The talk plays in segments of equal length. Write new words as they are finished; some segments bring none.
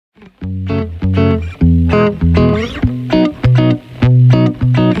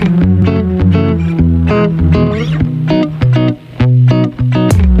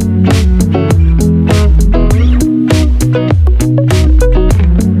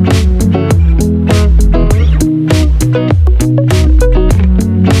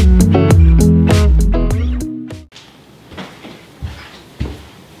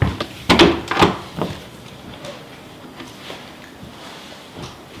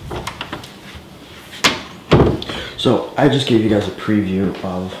So I just gave you guys a preview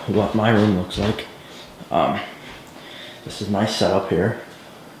of what my room looks like. This is my setup here.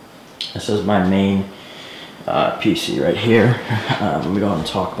 This is my main PC right here. Let me go ahead and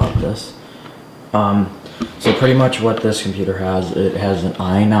talk about this. So pretty much what this computer has, it has an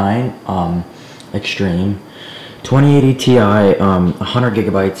i9 Extreme 2080 Ti, 100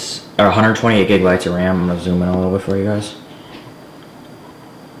 gigabytes or 128 gigabytes of RAM. I'm gonna zoom in a little bit for you guys.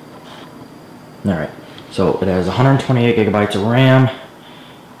 All right, so it has 128 gigabytes of RAM,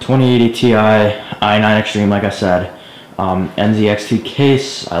 2080 Ti, i9 Extreme, like I said, NZXT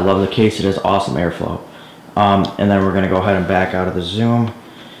case. I love the case. It has awesome airflow. And then we're gonna go ahead and back out of the zoom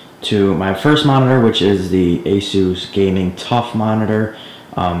to my first monitor, which is the Asus Gaming Tough monitor.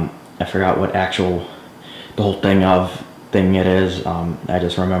 I forgot what the whole thing it is. I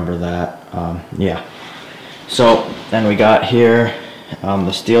just remember that. Yeah. So then we got here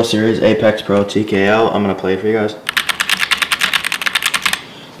the SteelSeries Apex Pro TKL. I'm gonna play it for you guys.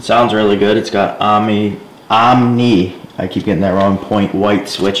 It sounds really good. It's got Omni. I keep getting that wrong. Point white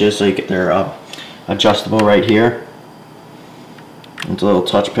switches, so they're adjustable right here. It's a little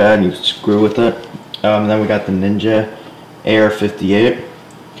touchpad, and you screw with it. Then we got the Ninja Air 58.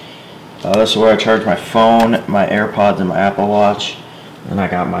 This is where I charge my phone, my AirPods, and my Apple Watch. And I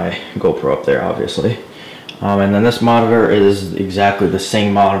got my GoPro up there, obviously. And then this monitor is exactly the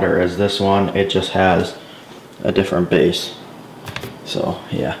same monitor as this one. It just has a different base. So,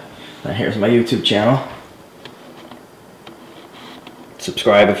 yeah. Now here's my YouTube channel.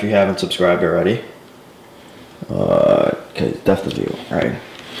 Subscribe if you haven't subscribed already. Okay, depth of view, right.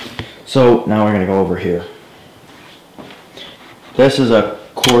 So now we're gonna go over here. This is a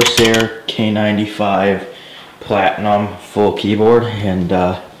Corsair K95 Platinum full keyboard, and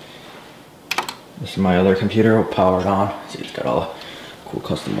this is my other computer powered on. See, it's got all cool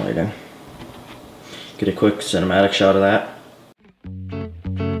custom lighting. Get a quick cinematic shot of that.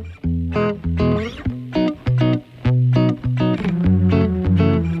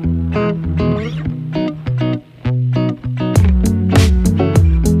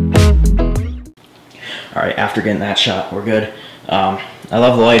 Alright, after getting that shot, we're good. I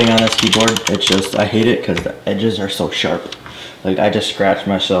love the lighting on this keyboard. It's just, I hate it because the edges are so sharp. Like, I just scratched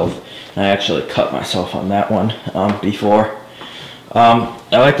myself, and I actually cut myself on that one before. I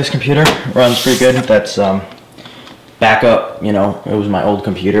like this computer. It runs pretty good. That's backup, you know, it was my old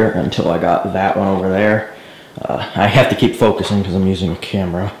computer until I got that one over there. I have to keep focusing because I'm using a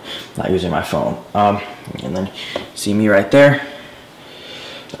camera, not using my phone. And then, see me right there.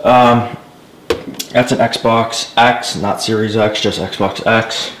 That's an Xbox X, not Series X, just Xbox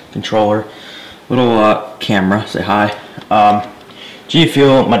X controller. Little camera, say hi. G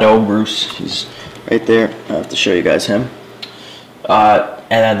Fuel, my dog Bruce, he's right there. I have to show you guys him. And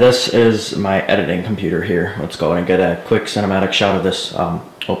then this is my editing computer here. Let's go and get a quick cinematic shot of this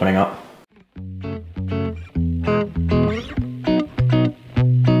opening up.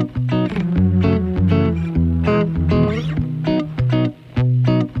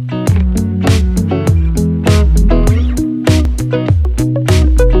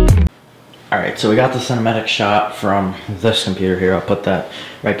 Alright, so we got the cinematic shot from this computer here. I'll put that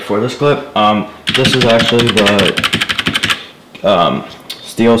right before this clip. This is actually the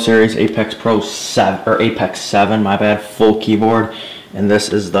SteelSeries Apex Pro 7, or Apex 7, my bad, full keyboard. And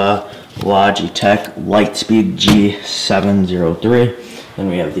this is the Logitech Lightspeed G703. Then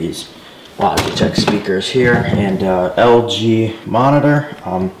we have these Logitech speakers here, and LG monitor,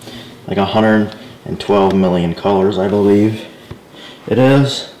 like 112 million colors, I believe it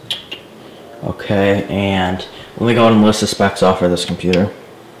is. Okay, and let me go ahead and list the specs off for this computer.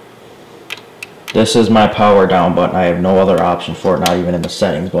 This is my power down button. I have no other option for it, not even in the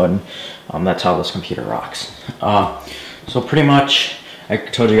settings button. That's how this computer rocks. So pretty much, I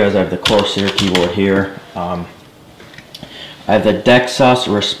told you guys I have the Corsair keyboard here. I have the Dexus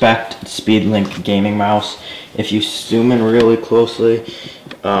Respect SpeedLink gaming mouse. If you zoom in really closely,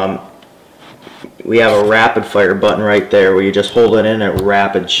 we have a rapid fire button right there where you just hold it in and it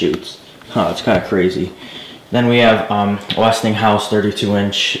rapid shoots. It's kind of crazy. Then we have Westinghouse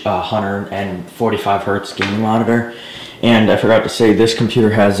 32-inch 145 hertz gaming monitor. And I forgot to say, this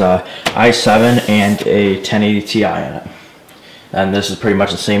computer has a i7 and a 1080 Ti in it. And this is pretty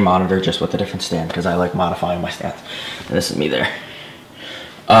much the same monitor, just with a different stand, because I like modifying my stands. And this is me there.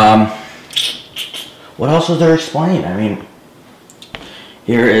 What else is there to explain? I mean,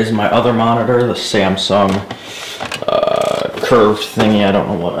 here is my other monitor, the Samsung curved thingy. I don't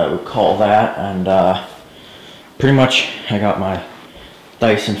know what I would call that. And pretty much I got my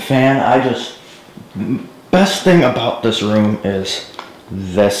Dyson fan. Best thing about this room is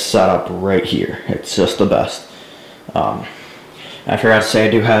this setup right here. It's just the best. I forgot to say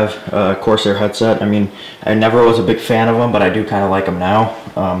I do have a Corsair headset. I mean, I never was a big fan of them, but I do kind of like them now.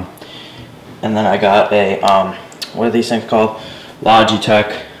 And then I got a, what are these things called?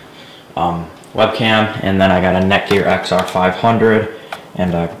 Logitech webcam, and then I got a Netgear XR500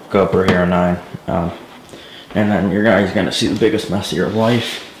 and a GoPro Hero 9. And then you guys gonna see the biggest mess of your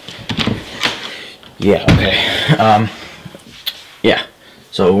life. Yeah, okay. Yeah,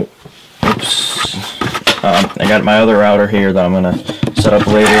 so, oops. I got my other router here that I'm gonna set up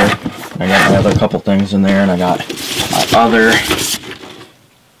later. I got my other couple things in there, and I got my other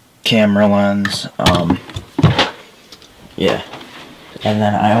camera lens. Yeah, and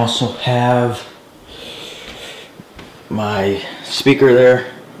then I also have my speaker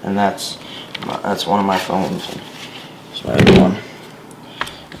there, and that's one of my phones. That's my other one.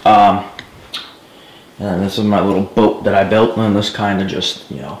 And this is my little boat that I built, and this kind of just,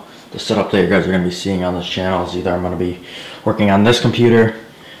 you know, the setup that you guys are going to be seeing on this channel is either I'm going to be working on this computer,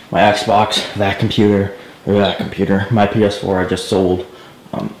 my Xbox, that computer, or that computer. My PS4 I just sold.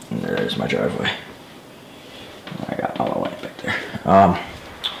 And there's my driveway. I got all the way back there.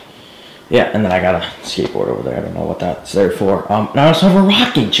 Yeah, and then I got a skateboard over there. I don't know what that's there for. And I also have a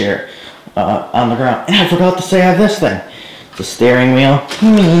rocking chair on the ground. And I forgot to say I have this thing. It's a steering wheel.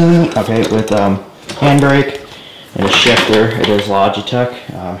 Okay, with handbrake and a shifter. It is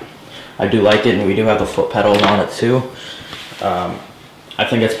Logitech. I do like it, and we do have the foot pedals on it too. I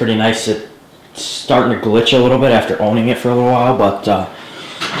think it's pretty nice. It's starting to glitch a little bit after owning it for a little while, but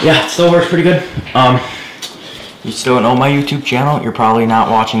yeah, it still works pretty good. You still don't know my YouTube channel. You're probably not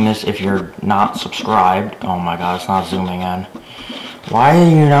watching this if you're not subscribed. Oh my god, it's not zooming in. Why are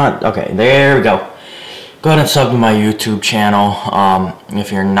you not? Okay, there we go. Go ahead and sub to my YouTube channel.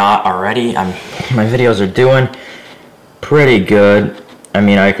 If you're not already, my videos are doing pretty good. I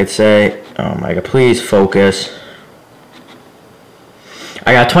mean, I could say, oh my god, please focus.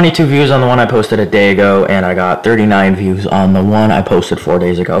 I got 22 views on the one I posted a day ago, and I got 39 views on the one I posted 4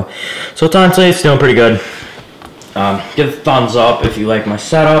 days ago. So it's honestly, it's doing pretty good. Give a thumbs up if you like my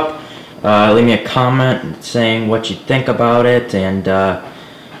setup. Leave me a comment saying what you think about it, and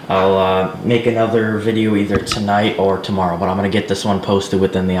I'll make another video either tonight or tomorrow, but I'm going to get this one posted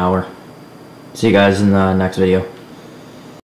within the hour. See you guys in the next video.